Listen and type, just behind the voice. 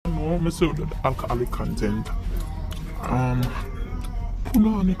me saw the alcoholic content.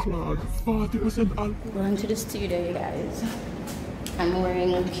 Punani cloud, 40% alcohol. Going to the studio, you guys. I'm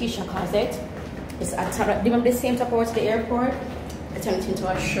wearing Keisha closet. It's a top, remember the same top I wore to the airport? I turned it into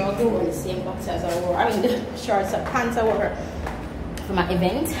a shrug, wearing the same boxers I wore. I mean the shorts and pants I wore for my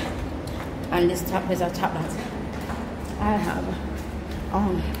event. And this top is a top that I have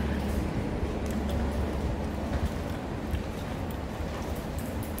on.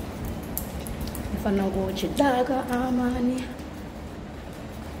 If I don't go with your dog or Armani.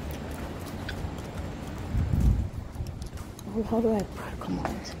 Oh, how do I come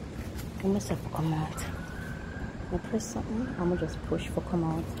out? I must have to come out. I press something, I'm gonna just push for come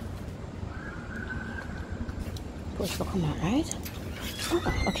out. Push for come out, right?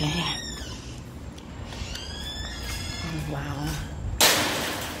 Oh, okay. Oh, wow.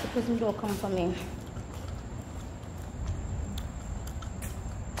 The person don't come for me.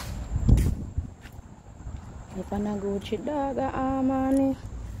 If I not go with your dog or Armani.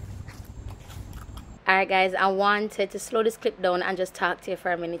 Alright guys, I wanted to slow this clip down and just talk to you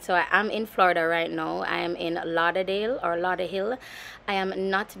for a minute. So I am in Florida right now. I am in Lauderdale or Lauderhill. I am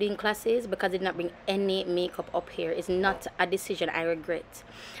not doing classes because I did not bring any makeup up here. It's not a decision I regret.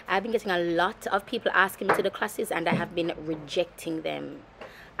 I've been getting a lot of people asking me to do classes and I have been rejecting them.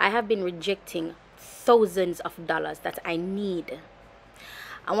 I have been rejecting thousands of dollars that I need.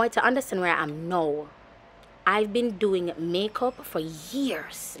 I want you to understand where I am now. I've been doing makeup for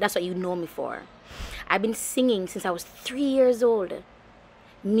years. That's what you know me for. I've been singing since I was 3 years old.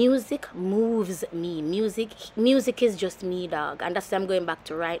 Music moves me. Music is just me, dog. And that's what I'm going back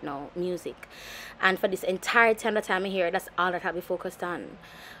to right now, music. And for this entire time that I'm here, that's all that I'll be focused on.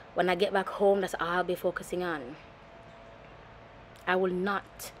 When I get back home, that's all I'll be focusing on. I will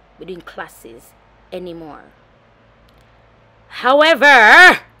not be doing classes anymore.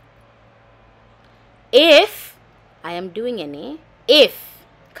 However, if I am doing any,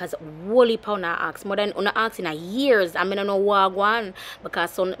 because Wally Pound asked more than una asked in a years, I mean I know what one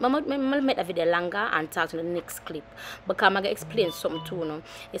because so I make a video longer and talk to the next clip because I'm gonna explain something too. No,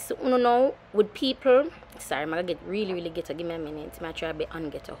 it's you know with people. Sorry, I'm gonna get really get to give me a minute. I'm try to be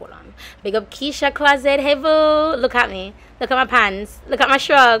ungetter. Hold on. Big up Keisha closet. Hevo, look at me. Look at my pants. Look at my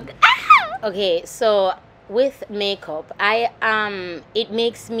shrug. Ah! Okay, so with makeup, it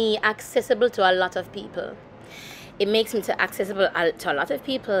makes me accessible to a lot of people. It makes me accessible to a lot of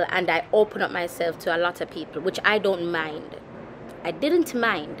people, and I open up myself to a lot of people, which I don't mind. I didn't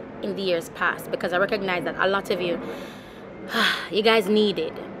mind in the years past because I recognize that a lot of you, you guys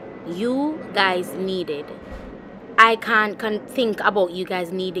needed. You guys needed. I can't think about you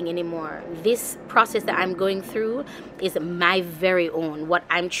guys needing anymore. This process that I'm going through is my very own. What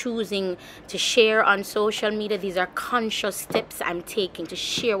I'm choosing to share on social media, these are conscious steps I'm taking to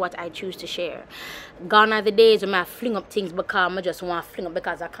share what I choose to share. Gone are the days when I fling up things because I just want to fling up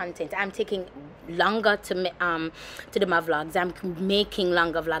because of content. I'm taking longer to do my vlogs. I'm making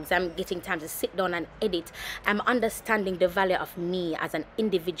longer vlogs. I'm getting time to sit down and edit. I'm understanding the value of me as an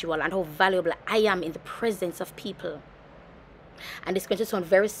individual and how valuable I am in the presence of people. And it's going to sound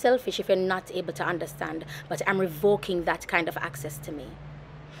very selfish if you're not able to understand, but I'm revoking that kind of access to me.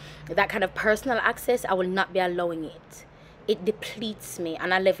 That kind of personal access, I will not be allowing it. It depletes me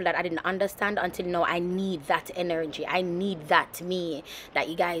on a level that I didn't understand until now. I need that energy. I need that me that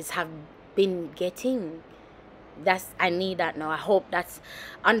you guys have been getting. I need that now. I hope that's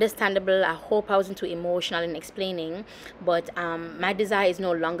understandable. I hope I wasn't too emotional in explaining, but my desire is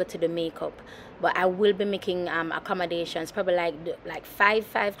no longer to do makeup, but I will be making accommodations, probably like five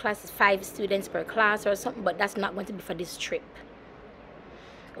classes, 5 students per class or something, but that's not going to be for this trip.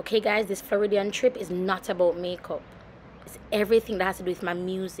 Okay guys, this Floridian trip is not about makeup. It's everything that has to do with my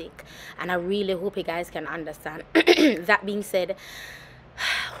music, and I really hope you guys can understand. That being said,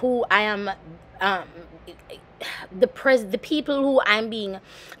 who I am, the people who I'm being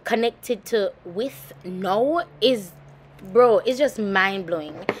connected to with now is, bro, it's just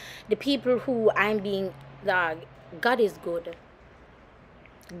mind-blowing. The people who I'm being, God is good.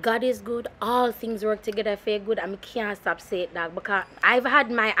 God is good. All things work together for good. I can't stop saying that because I've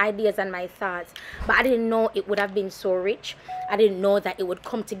had my ideas and my thoughts, but I didn't know it would have been so rich. I didn't know that it would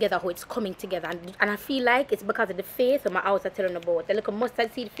come together how it's coming together, and I feel like it's because of the faith of my house are telling about. The little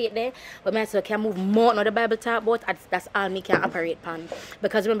mustard seed faith there, but I say can move more on the Bible talk about. That's all me can operate on.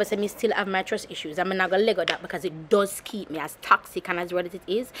 Because remember, say me still have my trust issues. I'm not gonna let go that because it does keep me, as toxic and as what it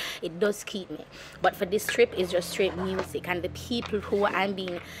is. It does keep me. But for this trip, it's just straight music, and the people who I'm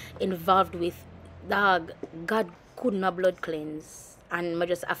being involved with, God could not blood cleanse, and I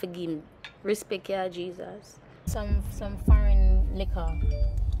just have to give him respect here, Jesus. Some foreign liquor.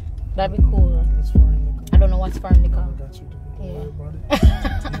 That'd be cool. It's foreign liquor. I don't know what's foreign liquor. I got you. Don't Yeah. worry about it.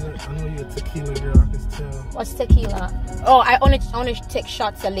 I know you're a tequila girl, I can tell. What's tequila? Oh, I only take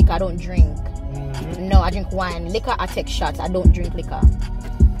shots of liquor. I don't drink. No, I drink wine. Liquor, I take shots. I don't drink liquor.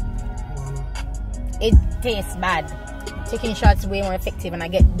 It tastes bad. Taking shots way more effective, and I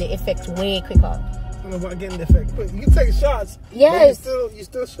get the effect way quicker. I don't know about getting the effect, but you can take shots. Yes. But you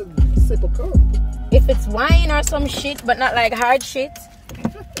still should sip a cup. If it's wine or some shit, but not like hard shit.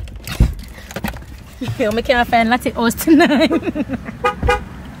 Yo, me can't find Latte House tonight.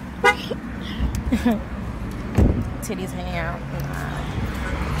 Titties hanging out.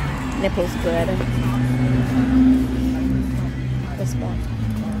 Nipples good. This one.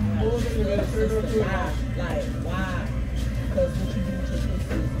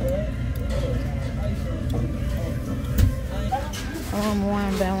 Oh, I'm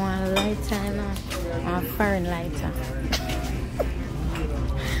warm, but I want a lighter now. A foreign lighter.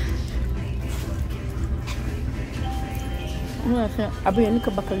 I'll be a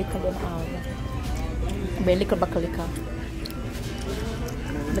little back a liquor then. I'll be a little back a liquor.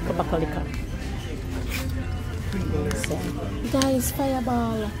 Little back a liquor. Guys,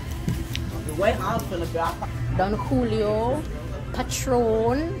 fireball. Don Julio,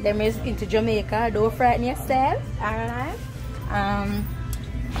 Patron. Them is into Jamaica. Don't frighten yourself. Alright.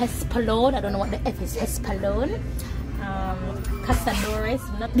 Hespalone. I don't know what the F is. Hespalone. Cazadores.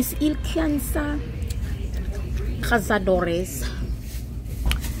 This ill cancer. Cazadores.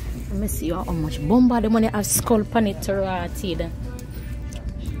 Let me see how much bomba. The money have skull pan it to rotted.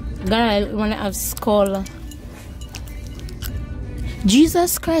 Girl, when I have skull.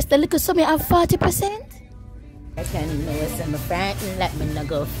 Jesus Christ, the little something have 40%. I can know some frightened, let me not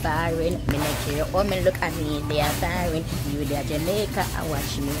go firing. Me not care, oh me look at me, they are firing. You there Jamaica, I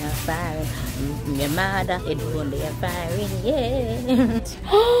watch me are firing. My mother, it won't they are firing, yeah.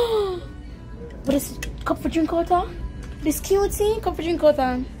 What is cup for drink water? This cutie, cup for drink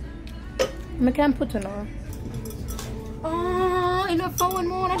water. I can put on her. Oh, in a phone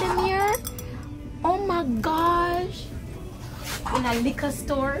one of them here. Oh my gosh. In a liquor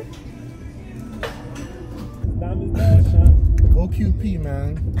store. OQP,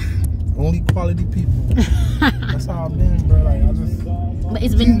 man. Only quality people. That's how I've been, bro. Like, I just. But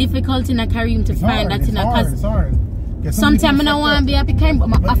it's been difficult in a Kareem to find that in a cause. It's hard. Yeah, sometimes I don't want to be happy, but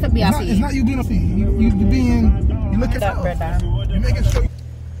I have to be happy. It's not you being happy. You being. You looking for brother. You making sure.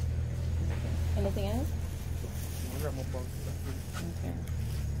 Anything else? Okay.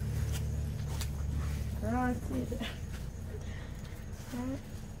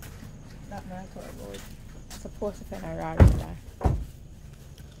 Not my cardboard. Supposed to find a rod.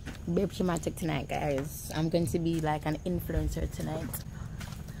 Babe dramatic tonight, guys. I'm going to be like an influencer tonight.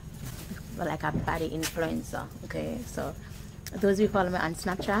 But like a body influencer. Okay, so those who follow me on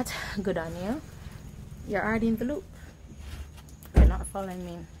Snapchat, good on you. You're already in the loop. You're not following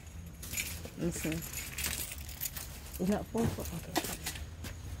me. Let me see. It's not 4 foot.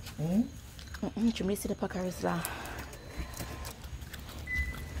 Okay. Let me see the packers là.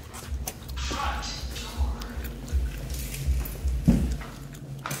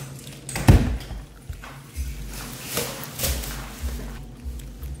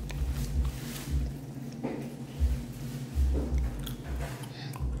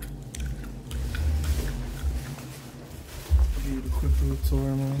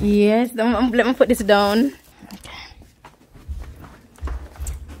 Yes, let me put this down. Okay.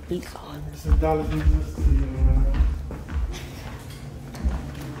 This is Dollaz.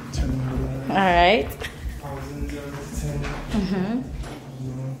 Alright.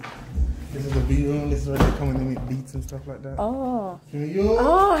 This is the beat room. This is where they come in and make beats and stuff like that. Oh. Yo.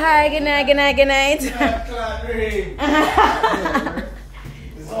 Oh, hi. Good night. Good night. Good night.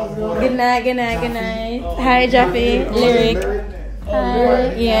 Good night. Good night. Good night. Hi, Jeffy. Lyric.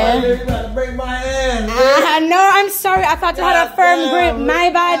 Hi. Yeah. You about to break my hand. No, I'm sorry. I thought you had a firm grip. My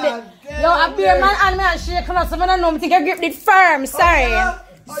bad. Yo, a beer man and me and shake on us. So I don't know. I think I gripped it firm. Sorry.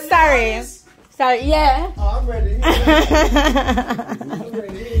 Sorry. Sorry. Yeah. Oh, I'm ready.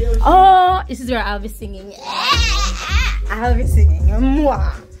 Oh, this is where I'll be singing. I'll be singing.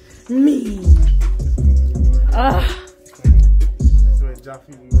 Moi. Me. This is where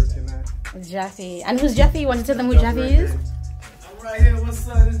Jaffe be working at. Jaffe. And who's Jaffe? You want to tell them who Jaffe is? I'm right here. What's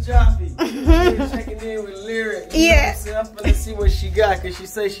up? It's Jaffe. Checking in with Lyric. Yeah. I'm gonna see what she got because she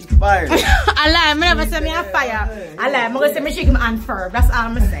says she fired. I lie. I never say me a fire. I lie. I'm going to say me shake him hand firm. That's all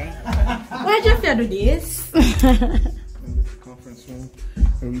I'm going to say. Why Jaffe do this? In this conference room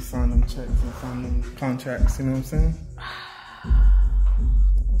where we sign them checks and sign them contracts, you know what I'm saying?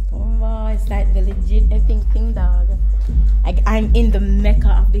 Oh, it's like the legit effing thing, dog. Like I'm in the mecca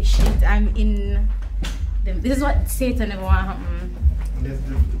of this shit. I'm in this is what Satan ever want to happen.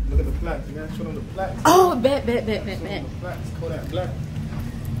 Look at the plaques. You gotta show them the plaques. Oh, bet. Kodak black.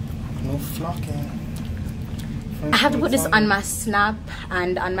 No flocking. I have to put this on my Snap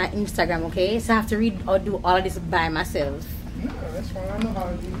and on my Instagram, okay? So I have to read or do all of this by myself. No, that's fine. I know how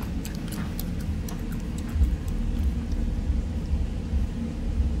to do.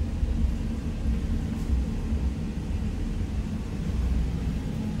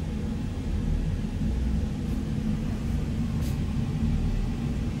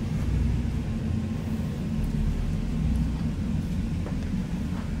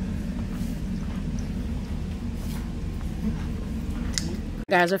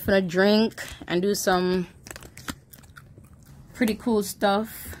 Guys, we're gonna drink and do some pretty cool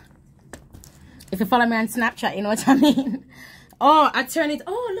stuff. If you follow me on Snapchat, you know what I mean. Oh, I turn it.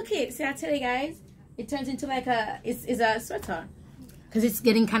 Oh, look it. See, I tell you guys, it turns into like it's a sweater because it's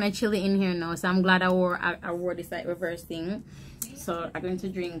getting kind of chilly in here now. So I'm glad I wore this like reverse thing. So I'm going to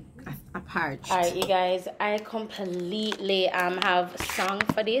drink a parched. All right, you guys, I completely have song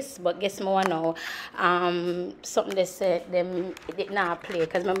for this, but guess more now. Something they said them it did not play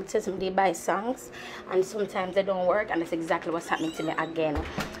because remember tell them they buy songs and sometimes they don't work, and that's exactly what's happening to me again.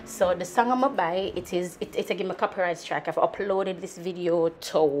 So the song I'm gonna buy, it's a give me copyright strike. I've uploaded this video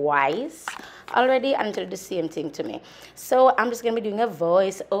twice already and did the same thing to me. So I'm just gonna be doing a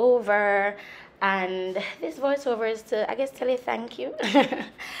voiceover. And this voiceover is to, I guess, tell you thank you.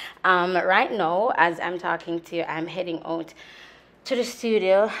 Right now, as I'm talking to you, I'm heading out to the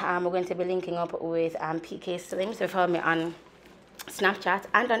studio. We're going to be linking up with PK Slim. So follow me on Snapchat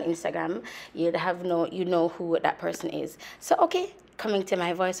and on Instagram. You know who that person is. So, okay, coming to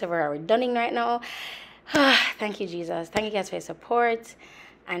my voiceover, we're done right now. Thank you, Jesus. Thank you guys for your support.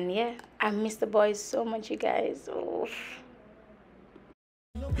 And yeah, I miss the boys so much, you guys. Oof.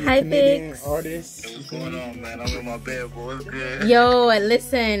 Hi, Fix. What's going on, man? I'm in my bed, boy. What's good? Yo,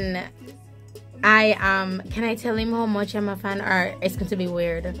 listen. Can I tell him how much I'm a fan, or it's going to be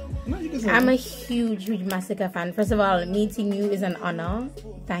weird? No, you can say I'm a huge MASICKA fan. First of all, meeting you is an honor.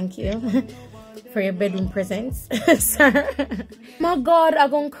 Thank you for your bedroom presents, sir. My God,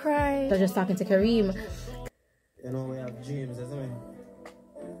 I'm gonna cry. I was just talking to Kareem. You know we have dreams, isn't it?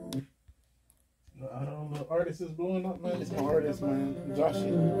 I don't know. Artist is blowing up, man. It's my artist, man.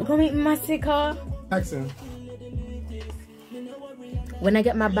 Joshy. Go meet MASICKA. Jackson. When I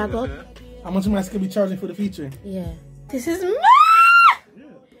get my bag up. How much MASICKA be charging for the feature? Yeah. This is oh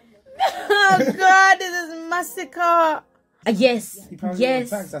God, this is MASICKA. Yes.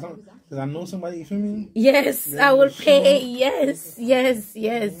 Yes. Because I know somebody, you feel me? Yes, I will pay. Yes. We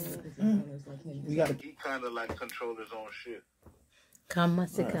gotta He kind of like control his own shit. come,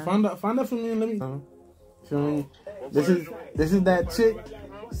 MASICKA. Find out for me and let me. Feel me? This is that chick,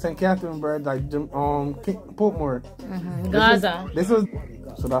 St. Catherine, bro. Like Portmore. Gaza. This was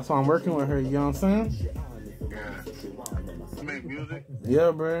so that's why I'm working with her. You know what I'm saying? Yeah. You make music? Yeah,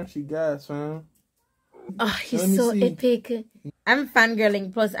 bro. She gas, fam. Oh, he's so epic. I'm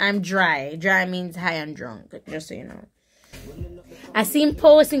fangirling. Plus, I'm dry. Dry means high and drunk. Just so you know. I see him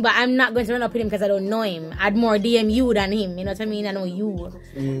posting, but I'm not going to run up with him because I don't know him. I'd more DM you than him. You know what I mean? I know you.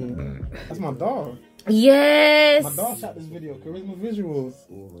 That's my dog. Yes. My dog shot this video. Charisma Visuals.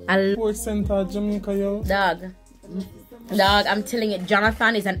 Port Center, Jamaica, yo. Dog, I'm telling you,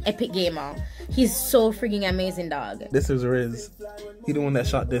 Jonathan is an epic gamer. He's so freaking amazing, dog. This is Riz. He the one that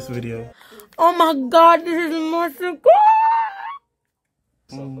shot this video. Oh my God, this is MASICKA.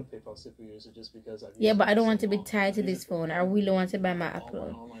 Yeah, but I don't want to be tied to this phone. I really want to buy my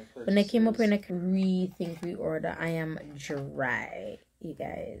Apple. When I came up here and I could rethink reorder, I am dry, you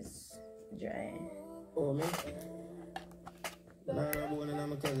guys. Dry. Oh, man.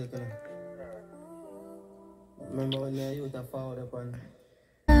 Remember when you used to forward upon?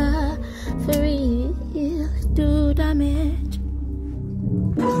 For real, do damage.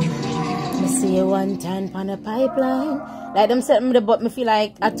 I see you one time on a pipeline. Like them set me the butt, me feel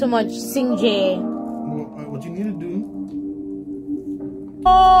like I too much sing J. What you need to do?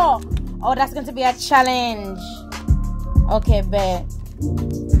 Oh, that's going to be a challenge. Okay, bet.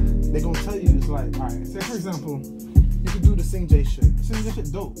 They're gonna tell you it's like, alright, say for example, you can do the Sing J shit. Sing J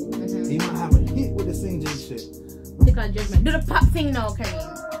shit dope. You might have a hit with the Sing J shit. Take our judgment. Do the pop thing now,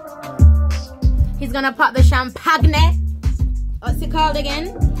 Kareem. He's gonna pop the champagne. What's it called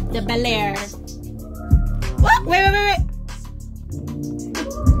again? The Bel Air. What? Wait. Let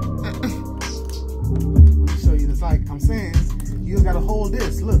me show you. It's like I'm saying, you just gotta hold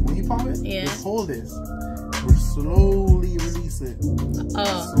this. Look, when you pop it, just hold this. We slowly release it.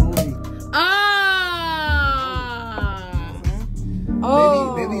 Oh. Slowly. Ah.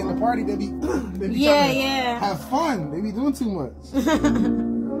 in the party, they be trying to have fun. They be doing too much.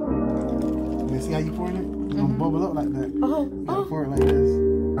 You see how you pouring it? It's gonna bubble up like that. You gotta pour it like this.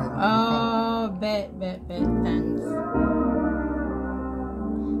 Bet, thanks.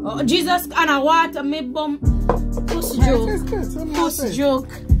 Oh, Jesus, and a water, me bump. Puss joke.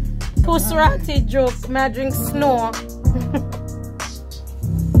 Puss ratty joke. May I drink snow?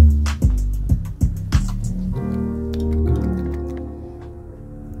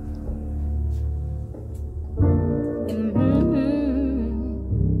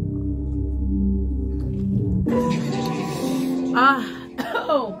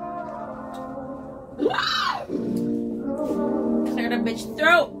 Clear the bitch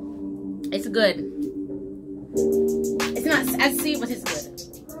throat. It's good. It's not as sweet, but it's good.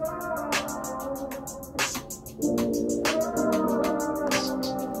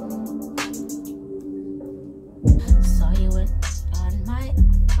 Saw you on my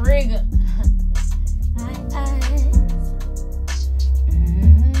frig. My eyes.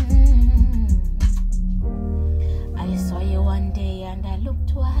 I saw you one day and I looked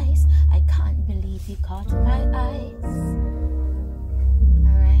twice. I can't believe you caught my eyes.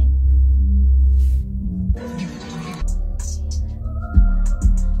 Alright.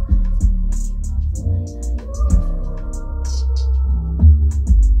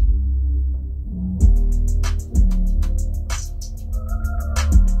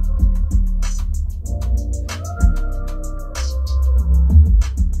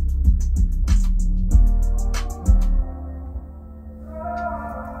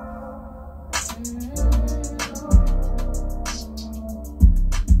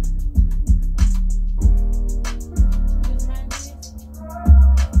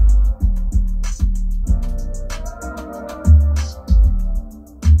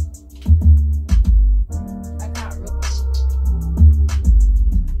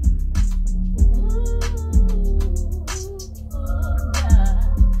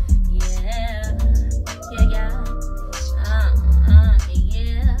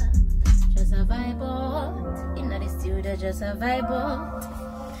 Just a vibe out.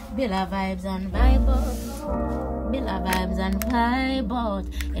 Billa vibes and vibe out. Billa vibes and vibe out.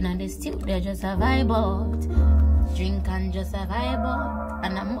 In the studio just a vibe out. Drink and just a vibe out.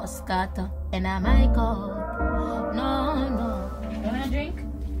 And a Moscato and a my cup. No. You wanna drink?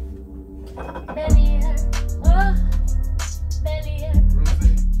 Belly, oh, belly,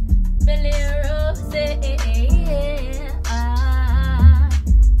 belly rose.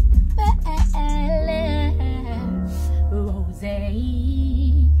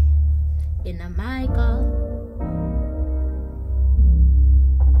 In a my cup,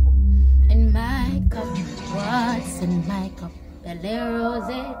 in my cup, what's in my cup? Belly rose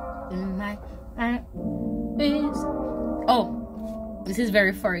in my eyes. Oh, this is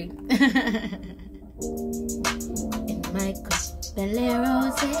very furry. In my cup, belly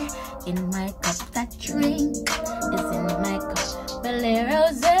rose in my cup. That drink is in my cup, belly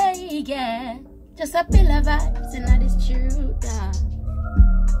rose, yeah. Just a pill of vibes in this true dog.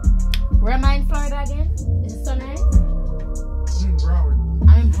 Where am I in Florida again? Is it so nice?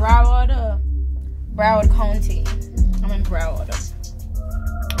 I'm in Broward County. I'm in Broward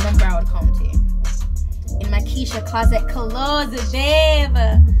County. In my Keisha closet clothes, babe.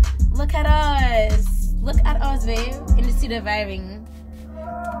 Look at us. Look at us, babe. In the studio vibing.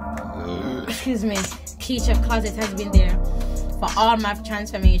 Excuse me. Keisha closet has been there for all my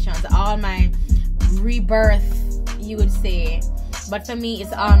transformations, all my rebirth, you would say. But for me,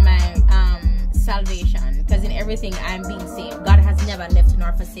 it's all my salvation, because in everything I'm being saved. God has never left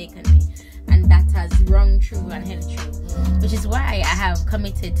nor forsaken me, and that has rung true and held true, which is why I have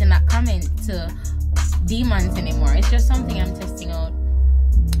committed to not coming to demons anymore. It's just something I'm testing out.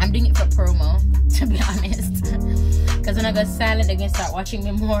 I'm doing it for promo, to be honest, because when I go silent, they're gonna start watching me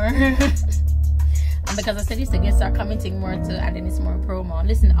more. And because I said this, they're gonna start commenting more too, and then it's more promo.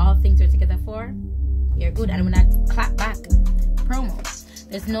 Listen, all things are together for you're good, and when I clap back, promo.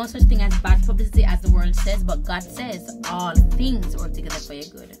 There's no such thing as bad publicity, as the world says, but God says all things work together for your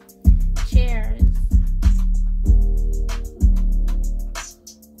good. Cheers.